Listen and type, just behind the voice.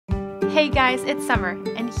Hey guys, it's summer,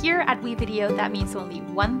 and here at WeVideo that means only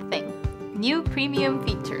one thing: new premium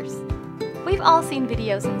features. We've all seen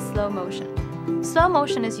videos in slow motion. Slow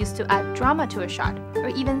motion is used to add drama to a shot, or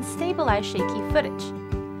even stabilize shaky footage.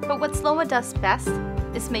 But what slow-mo does best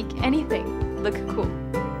is make anything look cool.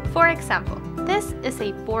 For example, this is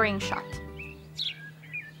a boring shot.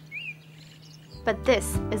 But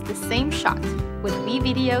this is the same shot with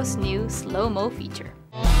WeVideo's new slow-mo feature.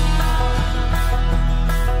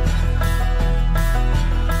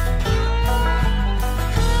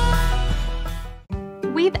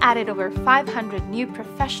 We've added over 500 new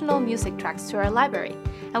professional music tracks to our library,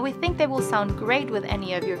 and we think they will sound great with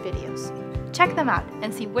any of your videos. Check them out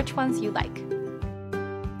and see which ones you like.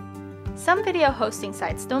 Some video hosting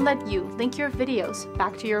sites don't let you link your videos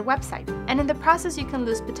back to your website, and in the process you can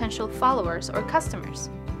lose potential followers or customers.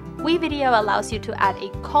 WeVideo allows you to add a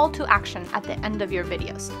call to action at the end of your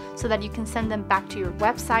videos, so that you can send them back to your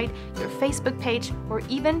website, your Facebook page, or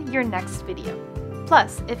even your next video.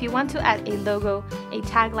 Plus, if you want to add a logo, a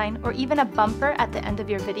tagline, or even a bumper at the end of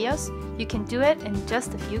your videos, you can do it in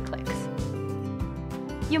just a few clicks.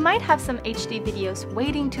 You might have some HD videos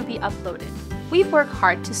waiting to be uploaded. We've worked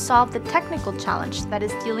hard to solve the technical challenge that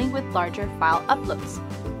is dealing with larger file uploads.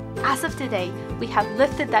 As of today, we have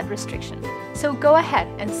lifted that restriction, so go ahead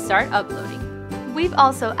and start uploading. We've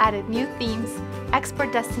also added new themes,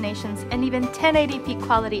 export destinations, and even 1080p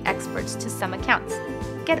quality exports to some accounts.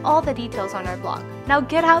 Get all the details on our blog. Now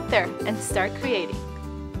get out there and start creating.